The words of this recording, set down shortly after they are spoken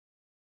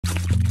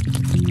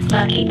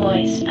Lucky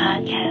Boys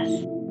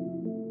Podcast.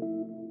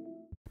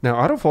 Now,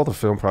 out of all the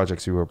film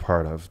projects you were a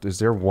part of, is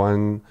there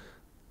one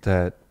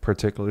that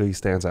particularly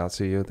stands out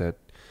to you that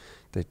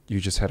you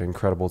just had an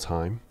incredible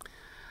time?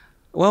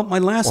 Well, my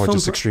last or film...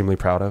 just extremely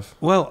proud of?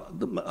 Well,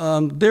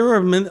 there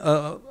are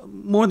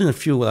more than a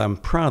few that I'm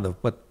proud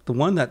of, but the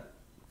one that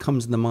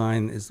comes to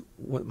mind is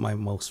my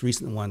most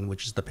recent one,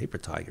 which is The Paper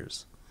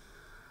Tigers.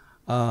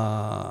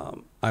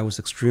 I was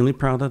extremely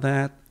proud of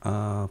that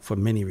for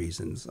many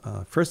reasons.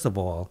 First of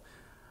all,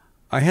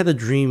 I had a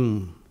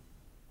dream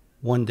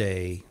one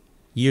day,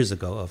 years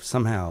ago, of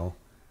somehow...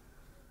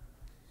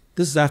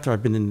 This is after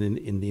I've been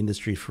in the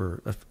industry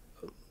for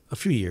a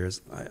few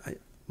years.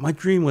 My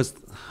dream was,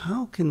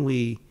 how can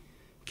we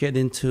get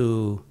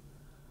into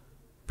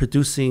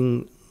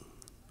producing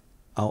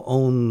our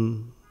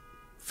own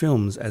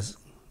films as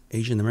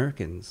Asian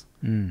Americans?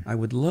 I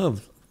would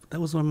love...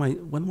 That was one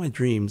of my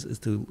dreams, is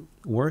to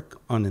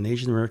work on an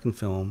Asian American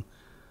film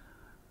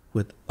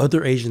with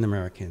other Asian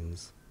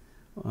Americans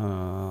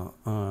on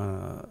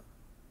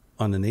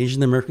an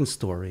Asian American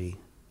story,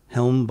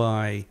 helmed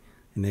by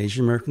an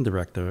Asian American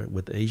director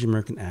with Asian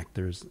American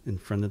actors in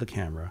front of the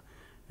camera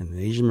and an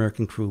Asian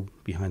American crew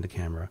behind the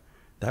camera.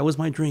 That was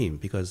my dream,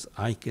 because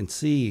I can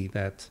see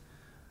that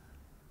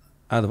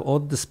out of all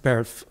the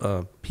disparate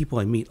people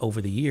I meet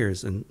over the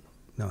years, and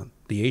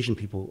the Asian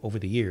people over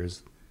the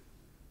years,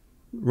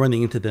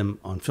 running into them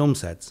on film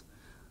sets,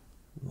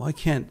 why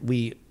can't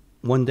we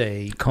one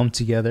day come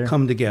together?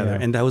 Yeah.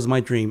 And that was my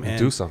dream. And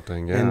do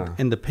something, yeah.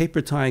 And The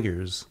Paper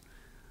Tigers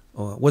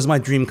was my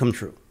dream come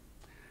true.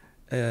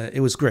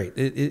 It was great.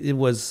 It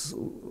was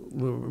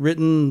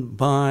written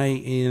by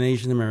an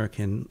Asian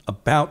American,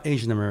 about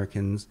Asian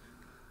Americans.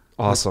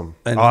 Awesome.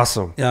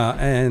 Awesome. Yeah,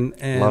 and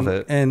love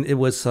it. And it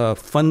was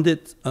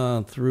funded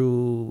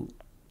through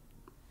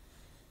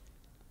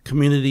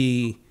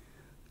community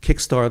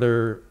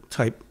Kickstarter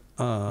type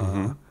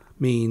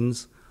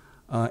means,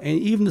 and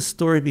even the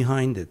story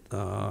behind it.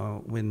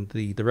 When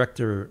the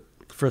director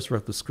first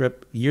wrote the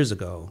script years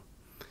ago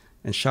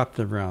and shopped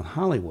it around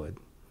Hollywood,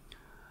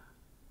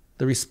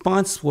 the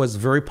response was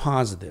very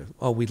positive.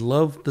 Oh, we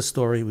love the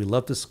story. We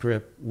love the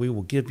script. We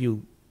will give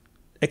you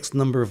X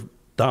number of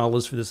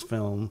dollars for this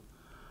film.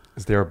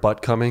 Is there a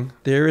but coming?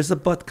 There is a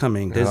but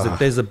coming.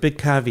 There's a big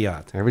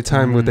caveat. Every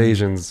time with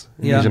Asians,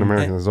 Asian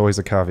Americans, there's always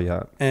a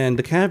caveat. And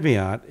the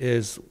caveat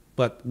is,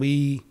 but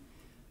we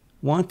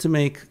want to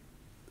make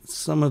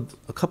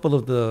a couple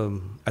of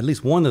at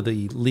least one of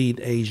the lead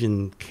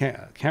Asian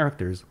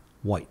characters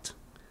white.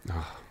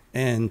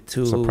 And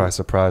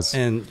surprise.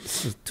 And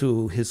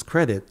to his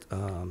credit,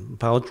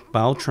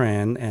 Bao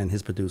Tran and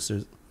his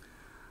producers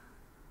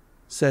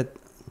said,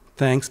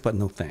 thanks, but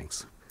no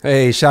thanks.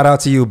 Hey, shout out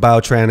to you,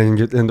 Bao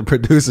Tran, and the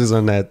producers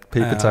on that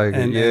Paper Tiger.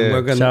 And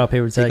we're gonna, shout out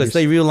Paper Tigers. Because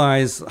they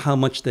realize how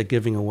much they're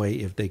giving away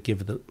if they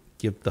give the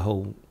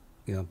whole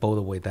boat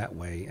away that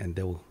way, and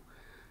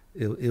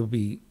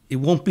it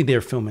won't be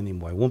their film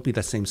anymore. It won't be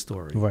that same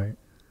story. Right.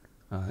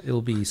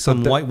 It'll be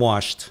some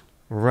whitewashed.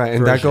 Right,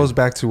 and that goes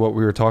back to what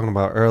we were talking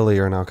about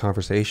earlier in our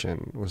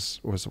conversation.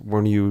 Was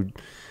when you,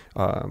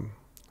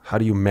 how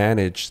do you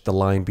manage the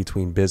line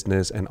between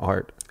business and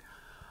art?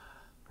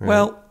 Right?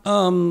 Well,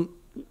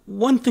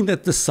 one thing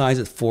that decides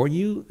it for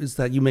you is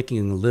that you're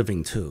making a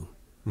living too.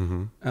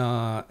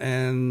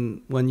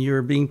 And when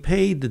you're being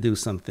paid to do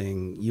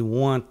something, you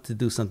want to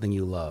do something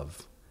you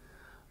love,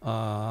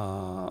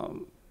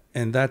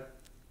 and that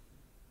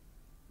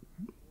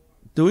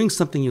doing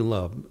something you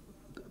love,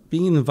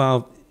 being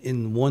involved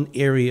in one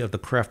area of the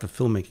craft of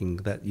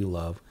filmmaking that you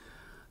love,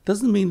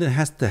 doesn't mean that it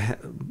has to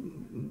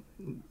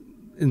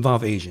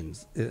involve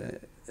Asians.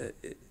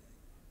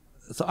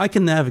 So I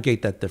can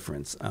navigate that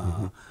difference.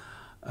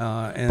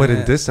 But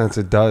in this sense,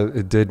 it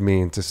did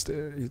mean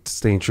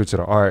staying true to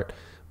the art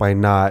by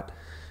not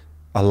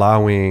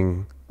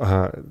allowing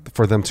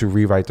for them to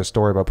rewrite the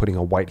story by putting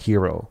a white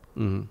hero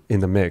in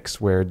the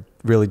mix, where it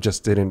really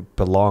just didn't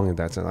belong in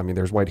that sense. I mean,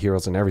 there's white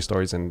heroes in every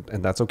story, and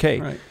that's okay.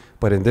 Right.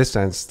 But in this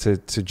sense, to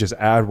just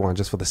add one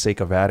just for the sake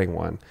of adding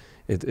one,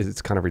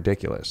 it's kind of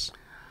ridiculous.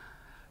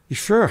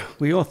 Sure,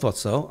 we all thought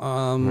so.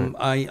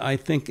 Right. I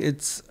think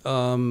it's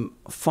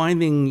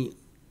finding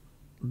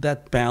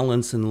that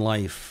balance in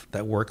life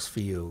that works for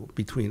you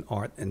between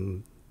art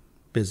and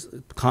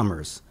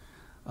commerce.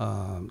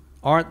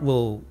 Art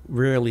will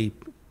rarely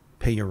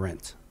pay your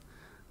rent,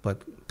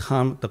 but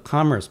the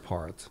commerce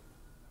part,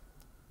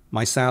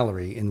 my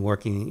salary in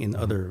working in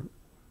other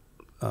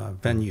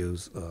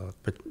venues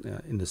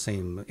in the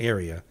same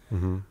area,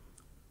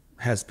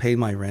 has paid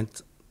my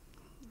rent.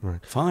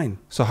 Right. Fine.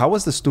 So how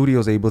was the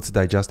studios able to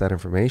digest that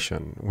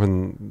information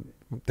when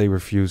they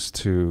refused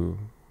to,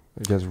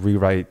 I guess,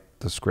 rewrite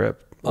the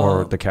script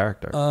or the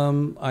character?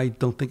 I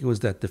don't think it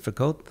was that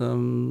difficult.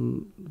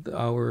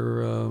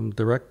 Our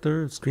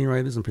director,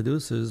 screenwriters, and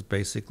producers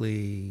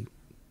basically,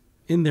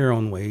 in their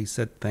own way,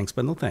 said thanks,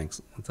 but no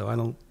thanks. And so I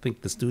don't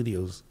think the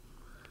studios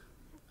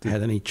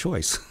had any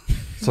choice.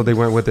 So they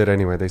went with it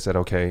anyway. They said,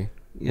 okay,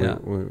 yeah,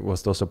 we'll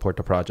still support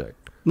the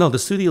project. No, the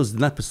studios did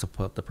not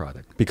support the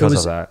product. because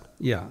of that.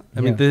 Yeah.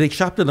 I mean, they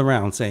shopped it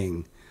around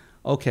saying,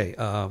 okay,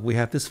 we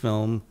have this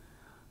film.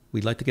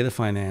 We'd like to get it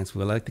financed.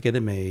 We'd like to get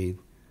it made.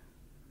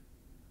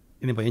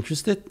 Anybody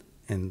interested?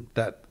 And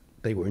that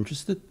they were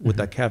interested with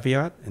that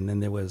caveat. And then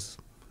there was,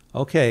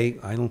 okay,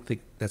 I don't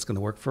think that's going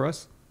to work for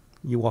us.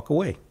 You walk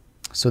away.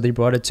 So they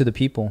brought it to the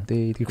people.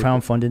 They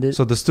crowdfunded it.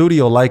 So the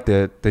studio liked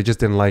it. They just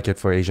didn't like it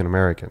for Asian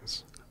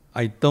Americans.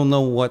 I don't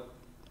know what.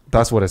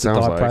 That's what it sounds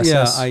thought like.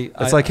 process. Yeah,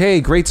 It's like, hey,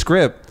 great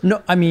script.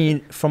 No, I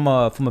mean from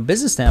a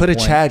business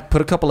standpoint.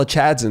 Put a couple of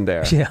Chads in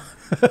there. Yeah.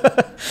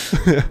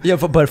 Yeah,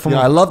 but from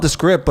I love the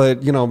script,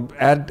 but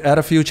add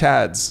a few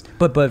Chads.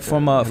 but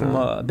from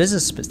a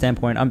business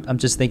standpoint, I'm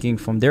just thinking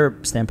from their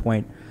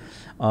standpoint,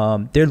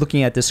 they're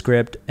looking at the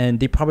script and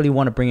they probably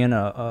want to bring in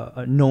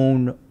a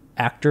known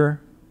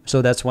actor.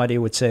 So that's why they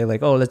would say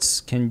like, oh,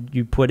 can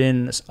you put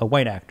in a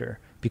white actor?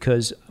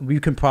 Because we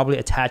can probably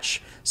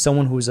attach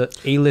someone who's a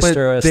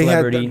A-lister or a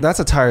celebrity. That's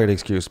a tired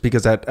excuse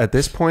because at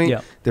this point,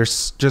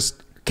 there's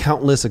just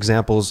countless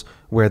examples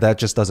where that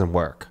just doesn't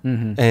work.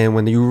 And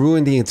when you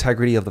ruin the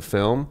integrity of the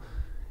film,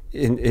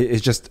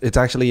 it's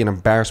actually an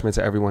embarrassment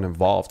to everyone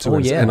involved too.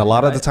 And a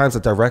lot of the times the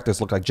directors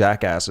look like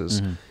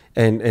jackasses.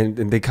 And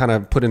they kind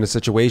of put in a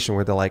situation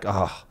where they're like,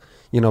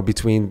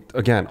 between,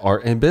 again,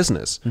 art and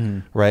business,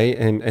 right?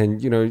 And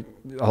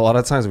a lot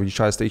of times when you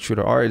try to stay true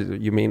to art,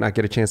 you may not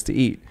get a chance to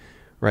eat.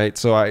 Right.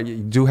 So you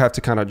do have to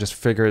kind of just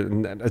figure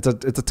it's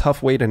a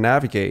tough way to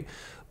navigate.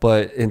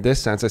 But in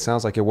this sense, it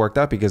sounds like it worked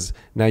out because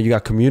now you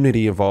got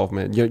community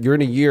involvement. You're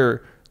in a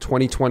year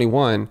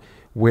 2021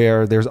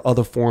 where there's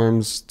other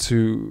forms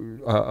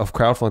of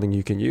crowdfunding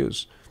you can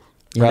use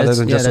rather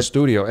than just a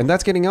studio. And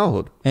that's getting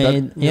old.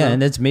 And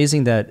and it's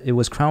amazing that it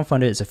was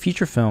crowdfunded. It's a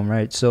feature film.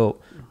 Right. So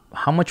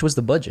how much was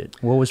the budget?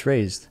 What was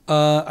raised?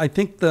 I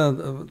think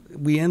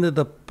we ended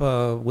up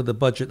with a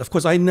budget. Of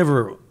course,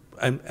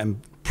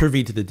 I'm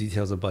privy to the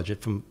details of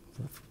budget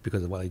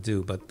because of what I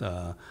do, but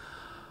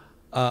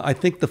I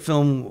think the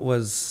film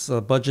was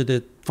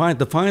budgeted.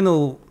 The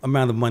final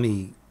amount of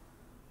money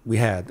we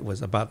had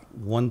was about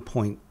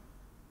 1.25,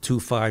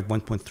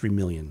 1.3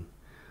 million.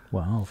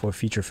 Wow, for a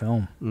feature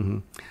film.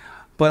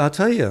 But I'll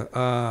tell you,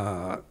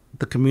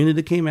 the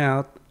community came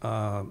out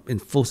in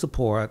full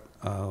support.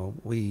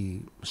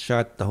 We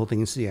shot the whole thing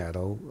in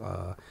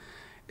Seattle.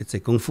 It's a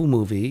kung fu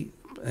movie,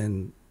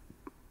 and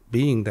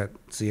being that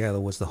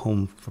Seattle was the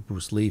home for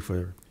Bruce Lee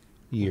for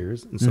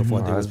years and so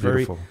forth, it was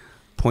very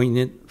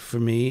poignant for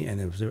me, and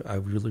I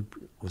really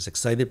was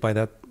excited by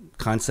that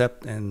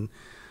concept, and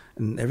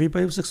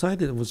everybody was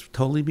excited. It was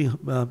totally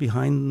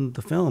behind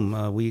the film.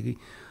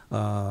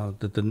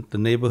 The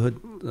neighborhood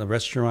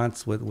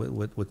restaurants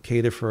would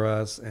cater for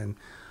us, and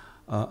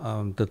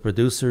the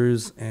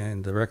producers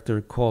and director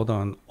called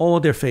on all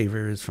their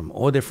favors from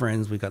all their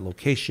friends. We got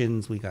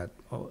locations,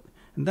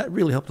 and that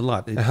really helped a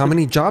lot. How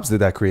many jobs did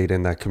that create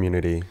in that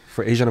community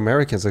for Asian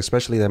Americans,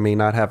 especially that may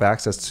not have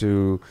access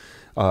to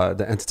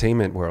the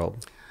entertainment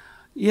world?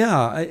 Yeah,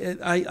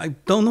 I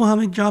don't know how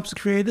many jobs it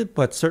created,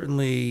 but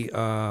certainly,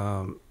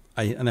 I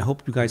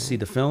hope you guys see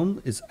the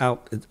film. It's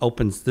out. It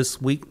opens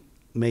this week,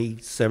 May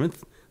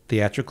 7th,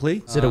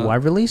 theatrically. Is it a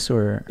wide release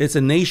or? It's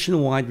a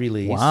nationwide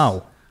release.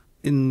 Wow.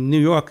 In New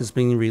York, it's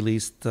being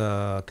released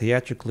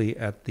theatrically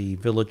at the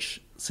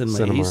Village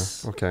Cinema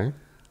East. Okay.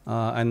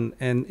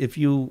 And if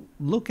you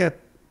look at,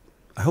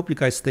 I hope you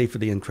guys stay for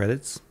the end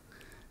credits.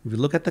 If you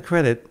look at the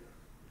credit,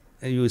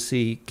 you will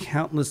see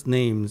countless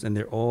names, and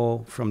they're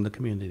all from the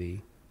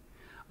community.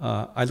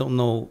 I don't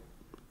know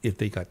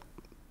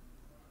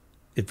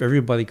if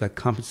everybody got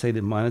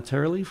compensated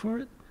monetarily for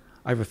it.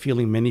 I have a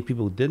feeling many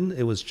people didn't.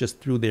 It was just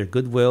through their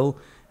goodwill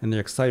and their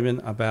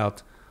excitement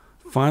about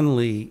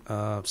finally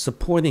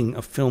supporting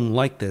a film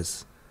like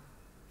this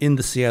in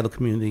the Seattle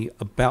community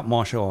about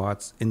martial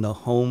arts in the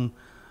home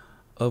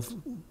of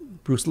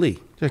Bruce Lee.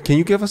 Yeah, can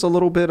you give us a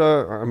little bit?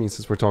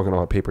 Since we're talking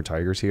about Paper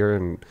Tigers here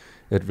and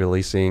it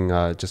releasing,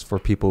 just for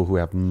people who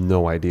have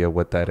no idea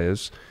what that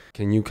is,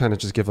 can you kind of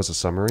just give us a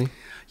summary?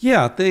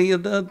 Yeah,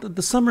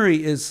 the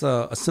summary is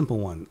a simple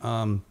one.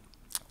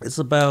 It's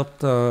about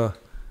the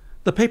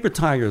Paper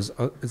Tigers.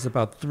 It's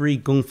about three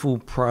kung fu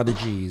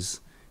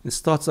prodigies. It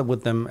starts up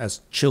with them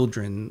as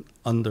children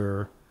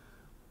under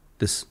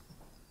this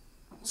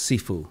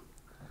Sifu.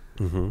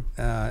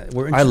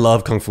 I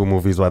love kung fu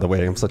movies, by the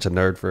way. I'm such a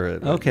nerd for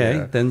it.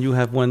 Okay, then you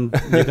have one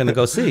you're going to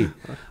go see.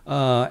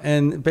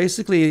 And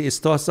basically, it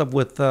starts up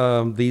with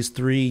these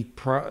three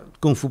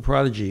kung fu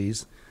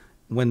prodigies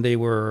when they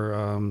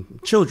were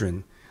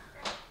children.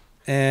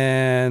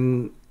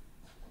 And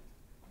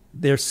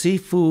their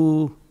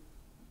Sifu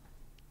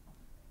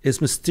is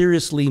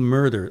mysteriously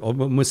murdered or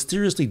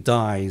mysteriously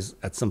dies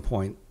at some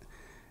point.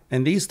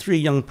 And these three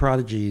young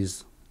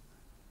prodigies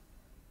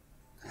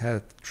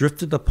have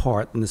drifted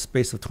apart in the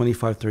space of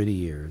 25, 30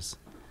 years.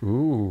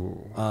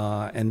 Ooh.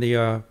 And they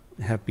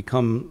have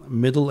become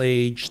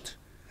middle-aged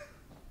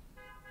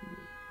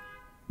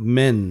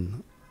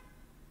men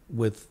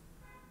with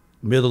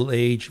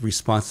middle-aged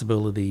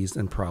responsibilities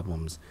and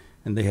problems.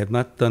 And they have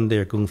not done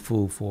their kung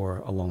fu for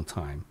a long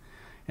time.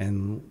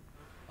 And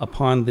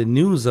upon the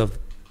news of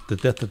the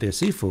death of their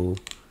Sifu,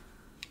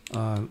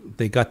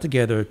 they got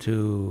together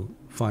to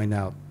find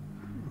out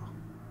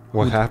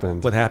what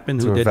happened. What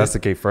happened? To who did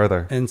investigate it.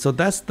 further. And so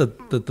that's the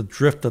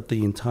drift of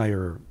the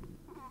entire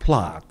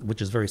plot,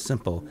 which is very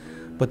simple.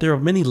 But there are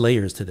many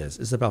layers to this.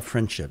 It's about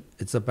friendship.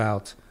 It's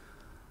about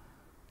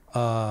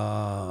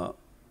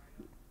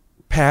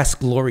past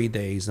glory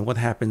days and what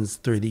happens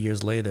 30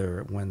 years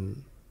later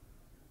when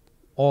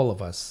all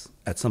of us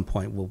at some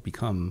point will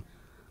become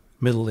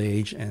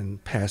middle-aged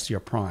and past your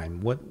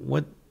prime.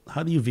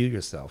 How do you view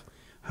yourself?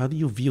 How do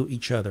you view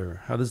each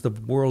other? How does the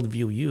world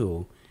view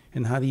you?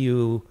 And how do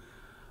you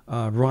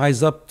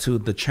rise up to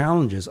the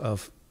challenges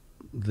of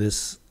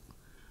this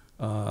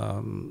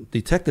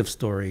detective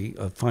story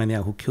of finding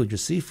out who killed your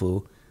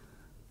Sifu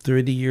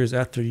 30 years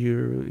after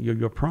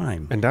your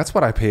prime? And that's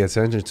what I pay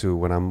attention to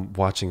when I'm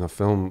watching a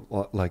film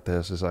like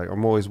this. Is like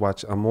I'm always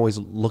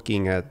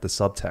looking at the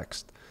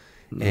subtext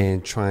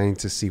and trying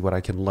to see what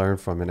I can learn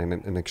from it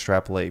and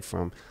extrapolate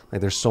from.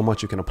 Like there's so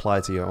much you can apply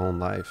to your own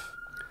life.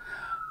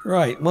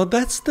 Right. Well,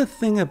 that's the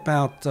thing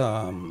about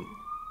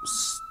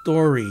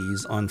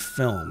stories on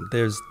film.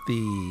 There's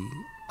the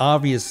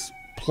obvious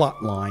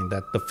plot line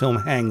that the film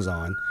hangs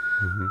on,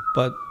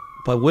 but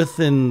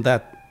within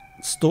that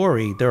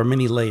story, there are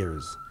many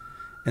layers.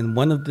 And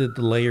one of the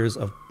layers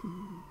of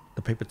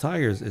the Paper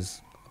Tigers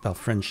is about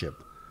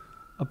friendship,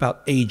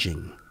 about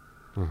aging,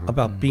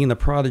 about being a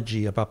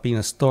prodigy, about being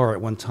a star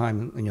at one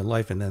time in your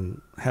life, and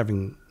then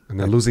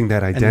losing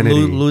that identity,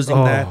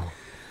 losing that.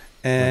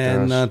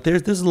 And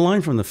there's a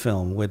line from the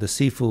film where the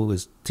Sifu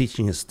is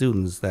teaching his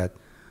students that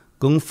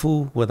Kung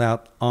Fu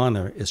without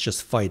honor is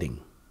just fighting.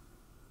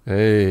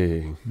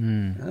 Hey,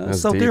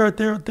 so deep.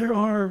 there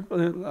are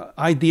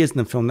ideas in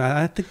the film.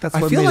 I think that's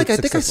what I feel made like it I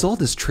think I successful. saw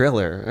this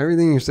trailer.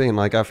 Everything you're saying,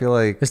 like I feel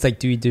like It's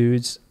like 3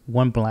 dudes,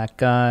 1 black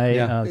guy,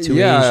 Yeah. 2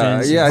 Yeah,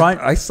 Asians. yeah, Ron,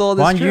 I saw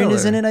this Ron Yun trailer.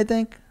 is in it, I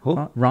think.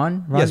 Who?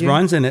 Ron Yes, Yun?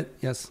 Ron's in it.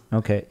 Yes,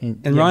 Okay.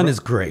 and Ron is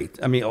great.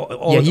 I mean,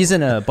 yeah, he's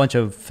in a bunch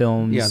of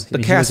films. Yeah, the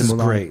He cast was is in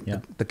Mulan. great. Yeah.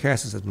 The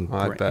cast has been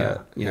I great.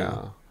 bet. Yeah.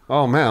 Yeah.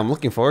 Oh man, I'm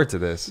looking forward to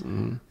this.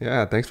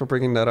 Yeah, thanks for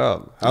bringing that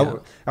up. Yeah.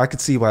 I could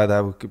see why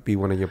that would be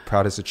one of your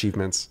proudest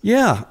achievements.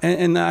 Yeah,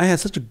 and I had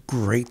such a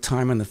great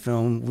time on the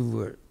film. We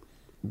were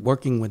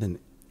working with an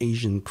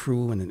Asian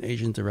crew and an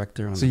Asian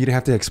director. So you didn't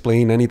have to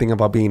explain anything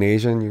about being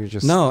Asian. You were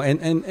just No, and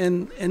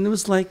it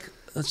was like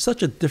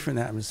such a different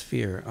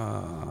atmosphere.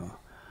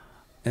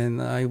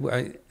 And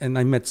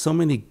I met so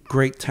many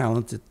great,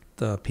 talented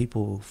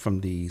people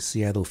from the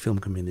Seattle film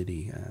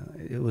community.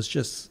 It was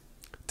just.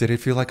 Did it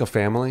feel like a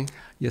family?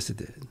 Yes, it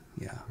did.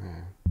 Yeah.